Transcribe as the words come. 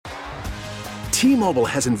T-Mobile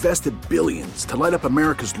has invested billions to light up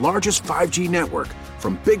America's largest 5G network,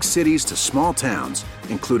 from big cities to small towns,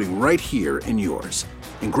 including right here in yours.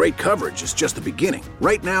 And great coverage is just the beginning.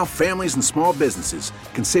 Right now, families and small businesses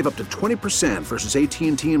can save up to 20% versus AT&T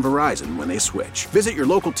and Verizon when they switch. Visit your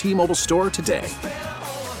local T-Mobile store today.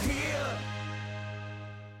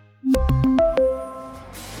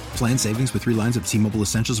 Plan savings with 3 lines of T-Mobile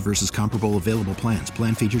Essentials versus comparable available plans.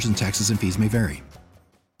 Plan features and taxes and fees may vary.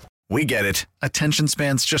 We get it. Attention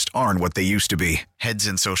spans just aren't what they used to be. Heads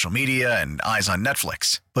in social media and eyes on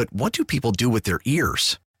Netflix. But what do people do with their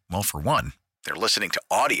ears? Well, for one, they're listening to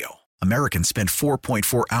audio. Americans spend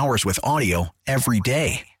 4.4 hours with audio every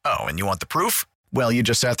day. Oh, and you want the proof? Well, you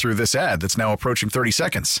just sat through this ad that's now approaching 30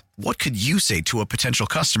 seconds. What could you say to a potential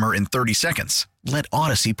customer in 30 seconds? Let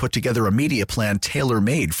Odyssey put together a media plan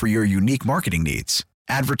tailor-made for your unique marketing needs.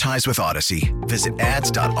 Advertise with Odyssey. Visit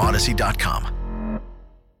ads.odyssey.com.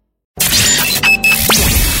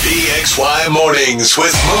 PXY Mornings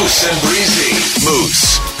with Moose and Breezy.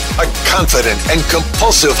 Moose, a confident and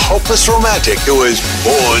compulsive, hopeless romantic who is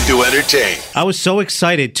born to entertain. I was so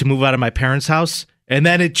excited to move out of my parents' house, and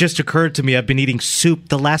then it just occurred to me I've been eating soup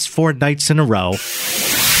the last 4 nights in a row.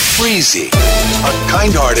 Breezy, a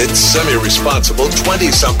kind-hearted, semi-responsible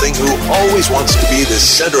 20-something who always wants to be the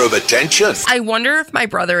center of attention. I wonder if my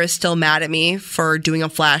brother is still mad at me for doing a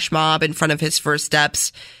flash mob in front of his first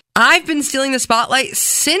steps. I've been stealing the spotlight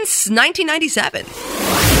since 1997.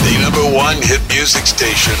 The number 1 hit music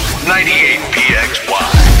station, 98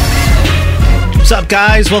 PXY. What's up,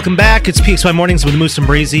 guys? Welcome back. It's PXY Mornings with Moose and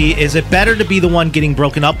Breezy. Is it better to be the one getting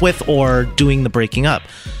broken up with or doing the breaking up?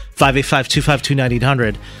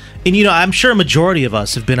 585-252-9800. And, you know, I'm sure a majority of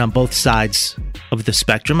us have been on both sides of the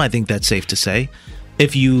spectrum. I think that's safe to say.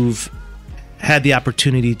 If you've had the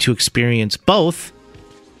opportunity to experience both,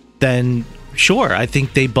 then sure, I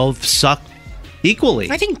think they both suck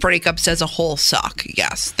equally. I think breakups as a whole suck,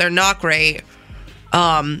 yes. They're not great.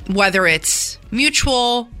 Whether it's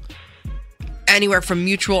mutual, anywhere from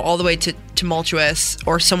mutual all the way to tumultuous,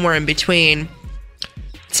 or somewhere in between.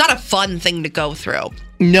 It's not a fun thing to go through.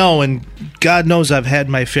 No, and God knows I've had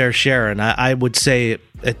my fair share, and I would say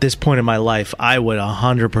at this point in my life, I would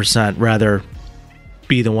 100% rather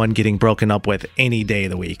be the one getting broken up with any day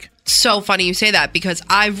of the week. So funny you say that, because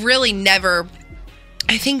I've really never...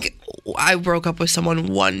 I think I broke up with someone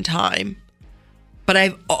one time, but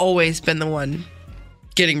I've always been the one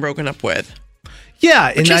getting broken up with.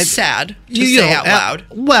 Yeah, which is sad to say out loud.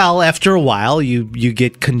 Well, after a while, you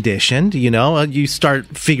get conditioned. You know, you start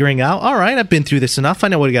figuring out. All right, I've been through this enough. I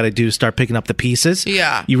know what I got to do to start picking up the pieces.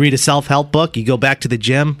 Yeah. You read a self-help book. You go back to the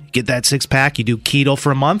gym. Get that 6-pack. You do keto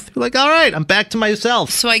for a month. You're like, all right, I'm back to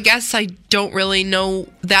myself. So I guess I don't really know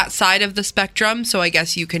that side of the spectrum. So I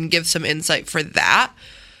guess you can give some insight for that.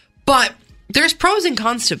 But there's pros and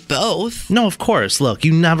cons to both. No, of course. Look,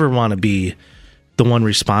 you never want to be the one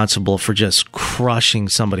responsible for just crushing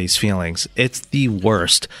somebody's feelings. It's the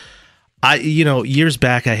worst. Years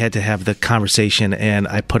back I had to have the conversation and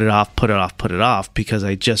I put it off because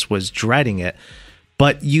I just was dreading it.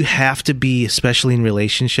 But you have to be, especially in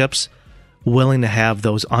relationships, willing to have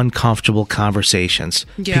those uncomfortable conversations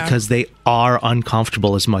because they are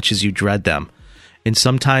uncomfortable as much as you dread them. And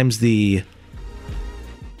sometimes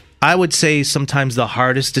I would say sometimes the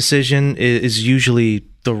hardest decision is usually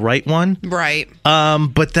the right one. Right.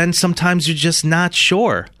 But then sometimes you're just not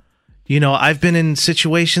sure. You know, I've been in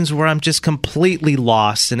situations where I'm just completely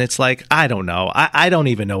lost and it's like, I don't know. I don't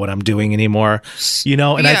even know what I'm doing anymore. You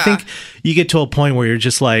know, and I think you get to a point where you're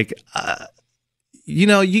just like, you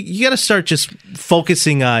got to start just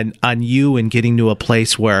focusing on you and getting to a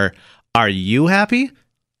place where, are you happy?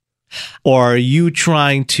 Or are you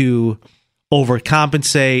trying to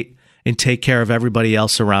overcompensate and take care of everybody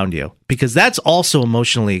else around you? Because that's also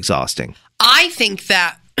emotionally exhausting. I think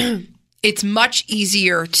that it's much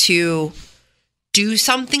easier to do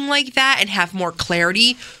something like that and have more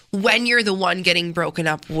clarity when you're the one getting broken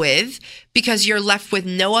up with, because you're left with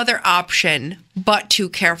no other option but to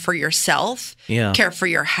care for yourself, care for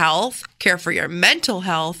your health, care for your mental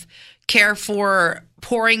health, care for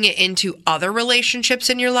pouring it into other relationships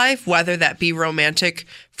in your life, whether that be romantic,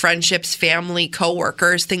 friendships, family,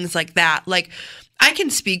 coworkers, things like that. Like, I can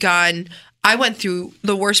speak on, I went through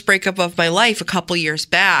the worst breakup of my life a couple years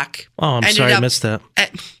back. Oh, I'm sorry I missed that.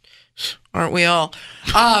 Aren't we all?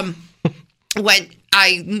 When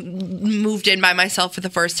I moved in by myself for the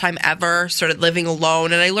first time ever, started living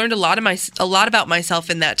alone, and I learned a lot about myself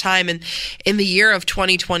in that time. And in the year of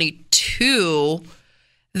 2022,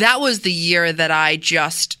 that was the year that I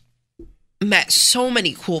just met so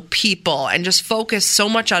many cool people and just focused so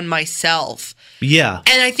much on myself Yeah.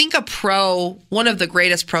 And I think one of the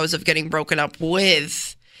greatest pros of getting broken up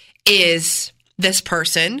with is this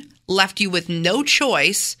person left you with no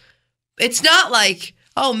choice. It's not like,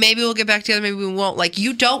 oh, maybe we'll get back together, maybe we won't. Like,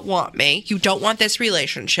 you don't want me. You don't want this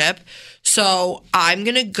relationship. So I'm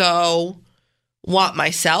going to go want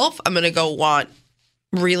myself. I'm going to go want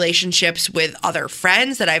relationships with other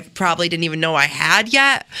friends that I probably didn't even know I had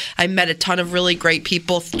yet. I met a ton of really great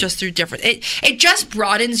people just through different. It just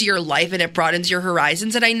broadens your life and it broadens your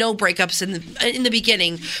horizons. And I know breakups in the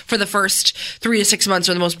beginning for the first 3 to 6 months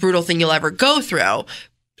are the most brutal thing you'll ever go through.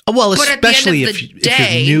 Well, especially if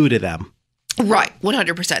you're new to them. Right,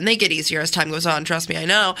 100%. And they get easier as time goes on. Trust me, I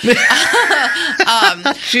know.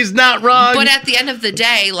 She's not wrong. But at the end of the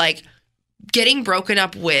day, like, getting broken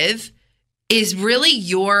up with is really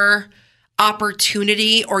your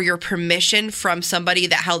opportunity or your permission from somebody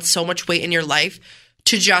that held so much weight in your life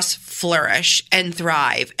to just flourish and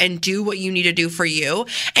thrive and do what you need to do for you.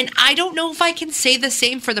 And I don't know if I can say the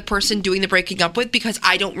same for the person doing the breaking up with, because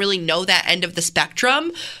I don't really know that end of the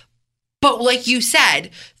spectrum. But like you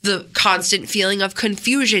said, the constant feeling of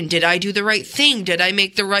confusion. Did I do the right thing? Did I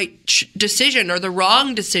make the right decision or the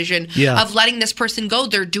wrong decision of letting this person go?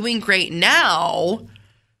 They're doing great now.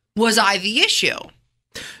 Was I the issue?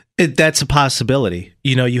 That's a possibility.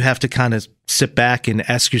 You know, you have to kind of sit back and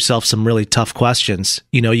ask yourself some really tough questions.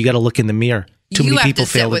 You know, you got to look in the mirror. Too many people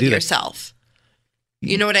fail to do that. You have to sit with yourself.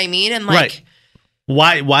 You know what I mean? And like,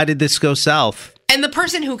 right. Why did this go south? And the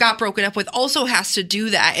person who got broken up with also has to do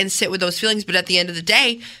that and sit with those feelings. But at the end of the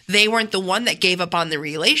day, they weren't the one that gave up on the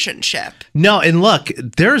relationship. No, and look,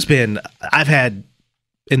 I've had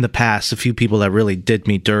in the past a few people that really did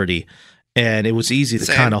me dirty. And it was easy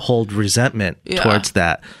to kind of hold resentment towards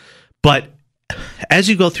that. But as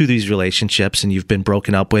you go through these relationships and you've been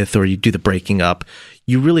broken up with, or you do the breaking up,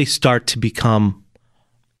 you really start to become,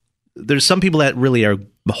 there's some people that really are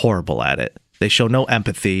horrible at it. They show no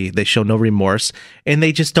empathy. They show no remorse, and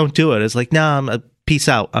they just don't do it. It's like, nah, peace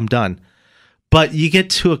out. I'm done. But you get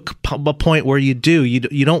to a point where you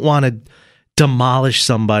don't want to demolish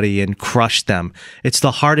somebody and crush them. It's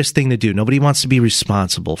the hardest thing to do. Nobody wants to be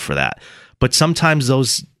responsible for that. But sometimes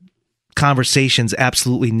those conversations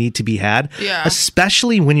absolutely need to be had,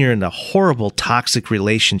 especially when you're in a horrible, toxic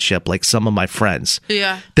relationship like some of my friends.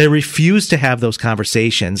 Yeah. They refuse to have those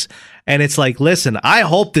conversations. And it's like, listen, I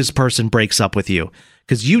hope this person breaks up with you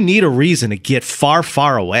because you need a reason to get far,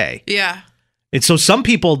 far away. Yeah. And so some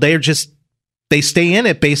people, they stay in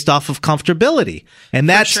it based off of comfortability. And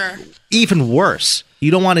that's even worse.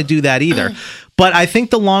 You don't want to do that either. But I think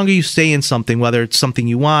the longer you stay in something, whether it's something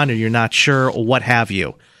you want or you're not sure or what have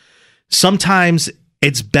you, sometimes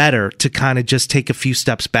it's better to kind of just take a few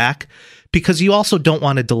steps back because you also don't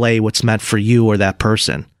want to delay what's meant for you or that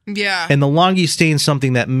person. Yeah. And the longer you stay in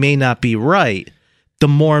something that may not be right, the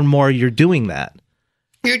more and more you're doing that.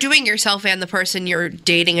 You're doing yourself and the person you're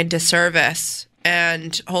dating a disservice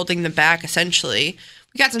and holding them back, essentially.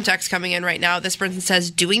 We got some text coming in right now. This person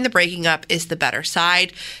says doing the breaking up is the better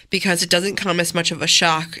side because it doesn't come as much of a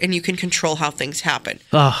shock and you can control how things happen.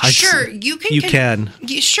 Sure, you can.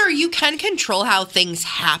 Sure, you can control how things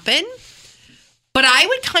happen, but I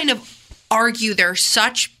would kind of argue there's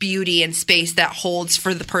such beauty and space that holds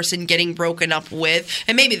for the person getting broken up with.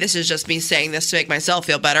 And maybe this is just me saying this to make myself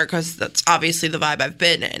feel better because that's obviously the vibe I've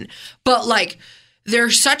been in. But like,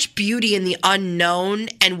 there's such beauty in the unknown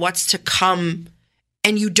and what's to come.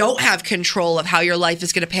 And you don't have control of how your life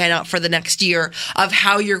is going to pan out for the next year, of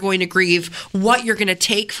how you're going to grieve, what you're going to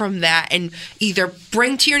take from that and either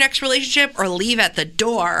bring to your next relationship or leave at the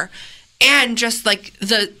door. And just like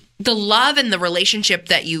the love and the relationship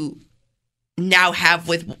that you now have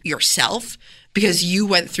with yourself because you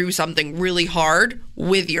went through something really hard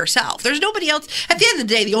with yourself. There's nobody else. At the end of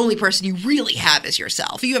the day, the only person you really have is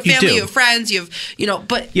yourself. You have family, you have friends, you have,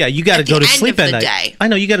 but yeah, you got to go to sleep at night. I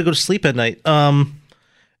know you got to go to sleep at night.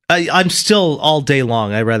 I'm still all day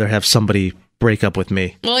long. I'd rather have somebody break up with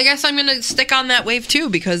me. Well, I guess I'm going to stick on that wave too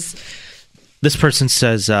because this person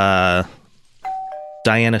says, Diana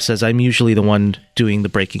says, I'm usually the one doing the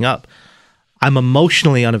breaking up. I'm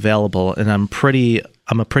emotionally unavailable and I'm a pretty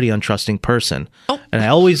untrusting person. And I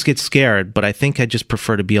always get scared, but I think I just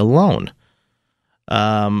prefer to be alone.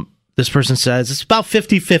 This person says, it's about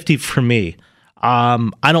 50-50 for me.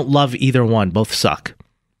 I don't love either one. Both suck.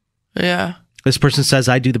 Yeah. This person says,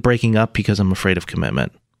 I do the breaking up because I'm afraid of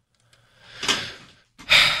commitment.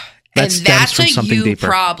 That and stems that's from a something you deeper.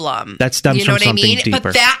 problem. That stems you know from what something I mean? deeper.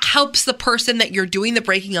 But that helps the person that you're doing the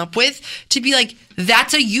breaking up with to be like,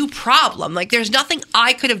 that's a you problem. Like, there's nothing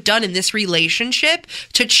I could have done in this relationship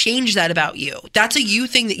to change that about you. That's a you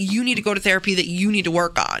thing that you need to go to therapy, that you need to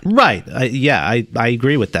work on. Right. I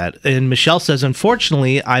agree with that. And Michelle says,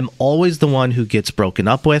 unfortunately, I'm always the one who gets broken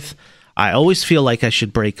up with. I always feel like I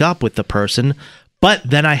should break up with the person, but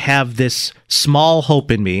then I have this small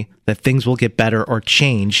hope in me that things will get better or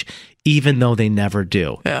change, even though they never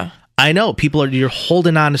do. Yeah. I know you're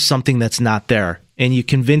holding on to something that's not there, and you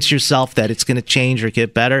convince yourself that it's going to change or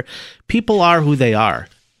get better. People are who they are.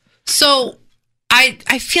 So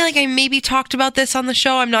I feel like I maybe talked about this on the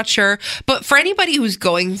show. I'm not sure. But for anybody who's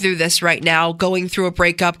going through this right now, going through a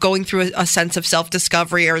breakup, going through a sense of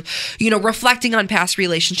self-discovery, or, reflecting on past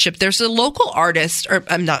relationship, there's a local artist,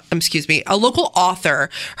 a local author.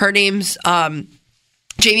 Her name's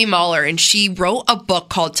Jamie Mahler, and she wrote a book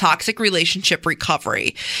called Toxic Relationship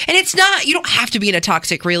Recovery. And it's not, you don't have to be in a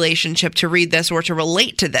toxic relationship to read this or to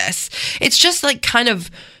relate to this. It's just like kind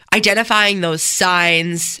of identifying those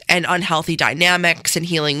signs and unhealthy dynamics and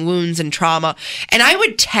healing wounds and trauma. And I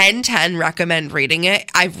would 10 recommend reading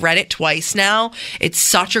it. I've read it twice now. It's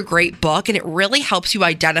such a great book, and it really helps you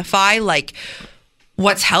identify like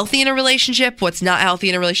what's healthy in a relationship, what's not healthy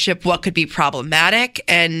in a relationship, what could be problematic.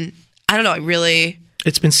 And I don't know,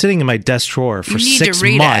 It's been sitting in my desk drawer for 6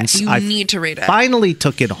 months. You need to read it. Finally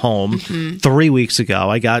took it home 3 weeks ago.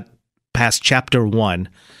 I got past chapter 1.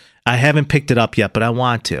 I haven't picked it up yet, but I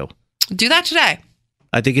want to. Do that today.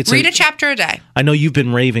 I think it's read a chapter a day. I know you've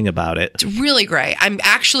been raving about it. It's really great. I'm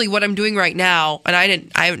actually, what I'm doing right now, and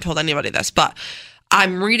I haven't told anybody this, but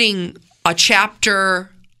I'm reading a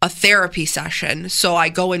chapter, a therapy session. So I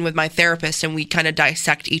go in with my therapist and we kind of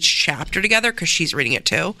dissect each chapter together because she's reading it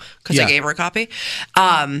too, because I gave her a copy.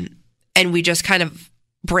 And we just kind of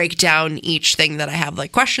break down each thing that I have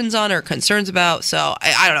like questions on or concerns about. So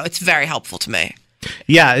I don't know. It's very helpful to me.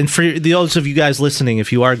 Yeah, and for those of you guys listening,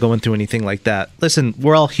 if you are going through anything like that, listen,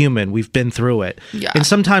 we're all human. We've been through it. Yeah. And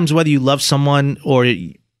sometimes whether you love someone or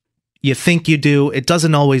you think you do, it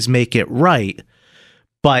doesn't always make it right.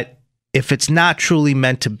 But if it's not truly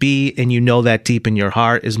meant to be, and you know that deep in your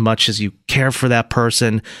heart, as much as you care for that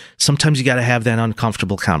person, sometimes you got to have that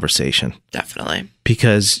uncomfortable conversation. Definitely.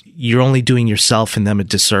 Because you're only doing yourself and them a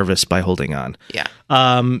disservice by holding on. Yeah.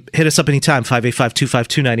 Hit us up anytime,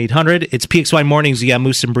 585-252-9800. It's PXY Mornings. You got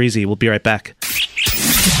Moose and Breezy. We'll be right back.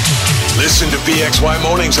 Listen to PXY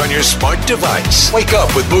Mornings on your smart device. Wake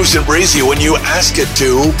up with Moose and Breezy when you ask it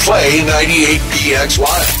to. Play 98PXY.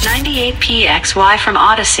 98PXY from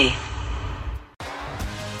Odyssey.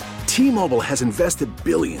 T-Mobile has invested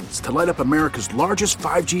billions to light up America's largest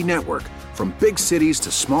 5G network, from big cities to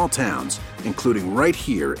small towns, including right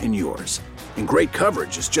here in yours. And great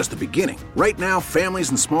coverage is just the beginning. Right now, families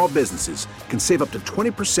and small businesses can save up to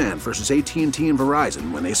 20% versus AT&T and Verizon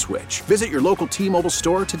when they switch. Visit your local T-Mobile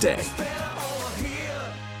store today.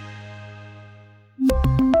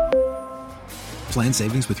 Plan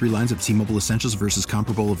savings with 3 lines of T-Mobile Essentials versus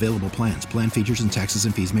comparable available plans. Plan features and taxes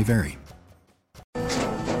and fees may vary.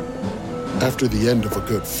 After the end of a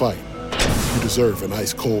good fight, you deserve an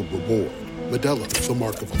ice-cold reward. Modelo, the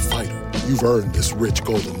mark of a fighter. You've earned this rich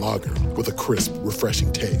golden lager with a crisp,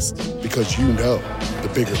 refreshing taste. Because you know, the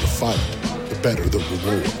bigger the fight, the better the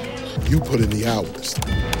reward. You put in the hours,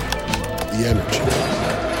 the energy,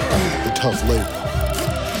 the tough labor.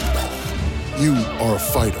 You are a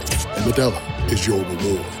fighter, and Modelo is your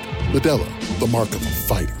reward. Modelo, the mark of a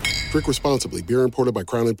fighter. Drink responsibly. Beer imported by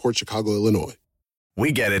Crown Imports, Chicago, Illinois.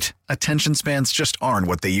 We get it. Attention spans just aren't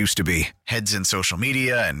what they used to be. Heads in social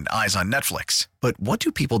media and eyes on Netflix. But what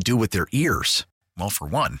do people do with their ears? Well, for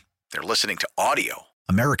one, they're listening to audio.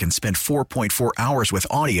 Americans spend 4.4 hours with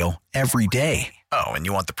audio every day. Oh, and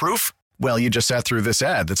you want the proof? Well, you just sat through this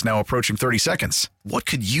ad that's now approaching 30 seconds. What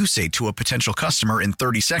could you say to a potential customer in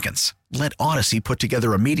 30 seconds? Let Odyssey put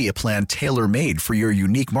together a media plan tailor-made for your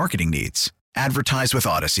unique marketing needs. Advertise with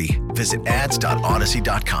Odyssey. Visit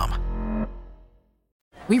ads.odyssey.com.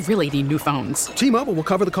 We really need new phones. T-Mobile will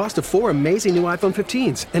cover the cost of 4 amazing new iPhone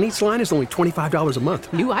 15s, and each line is only $25 a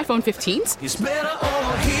month. New iPhone 15s? It's better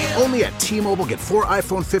over here. Only at T-Mobile, get 4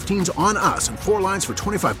 iPhone 15s on us and 4 lines for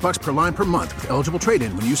 $25 per line per month with eligible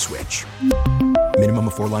trade-in when you switch. Minimum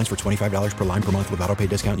of 4 lines for $25 per line per month with auto-pay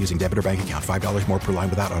discount using debit or bank account. $5 more per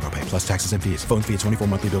line without auto-pay, plus taxes and fees. Phone fee at 24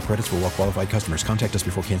 monthly bill credits for well-qualified customers. Contact us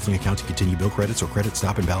before canceling account to continue bill credits or credit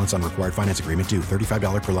stop and balance on required finance agreement due.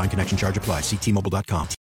 $35 per line connection charge applies. See T-Mobile.com.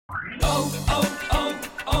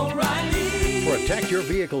 For a Protect your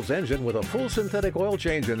vehicle's engine with a full synthetic oil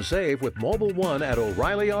change and save with Mobil 1 at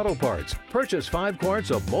O'Reilly Auto Parts. Purchase 5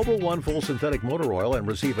 quarts of Mobil 1 full synthetic motor oil and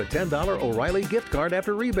receive a $10 O'Reilly gift card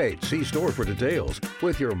after rebate. See store for details.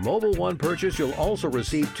 With your Mobil 1 purchase, you'll also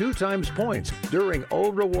receive 2 times points during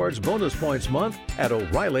O Rewards Bonus Points Month at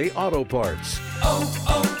O'Reilly Auto Parts.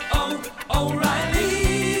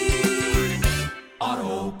 O'Reilly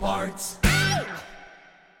Auto Parts.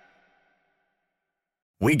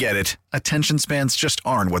 We get it. Attention spans just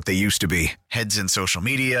aren't what they used to be. Heads in social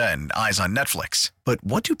media and eyes on Netflix. But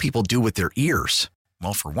what do people do with their ears?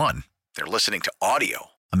 Well, for one, they're listening to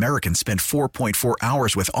audio. Americans spend 4.4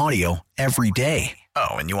 hours with audio every day.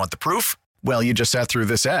 Oh, and you want the proof? Well, you just sat through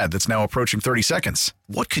this ad that's now approaching 30 seconds.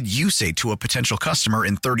 What could you say to a potential customer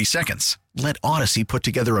in 30 seconds? Let Odyssey put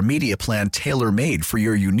together a media plan tailor-made for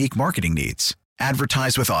your unique marketing needs.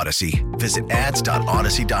 Advertise with Odyssey. Visit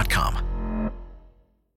ads.odyssey.com.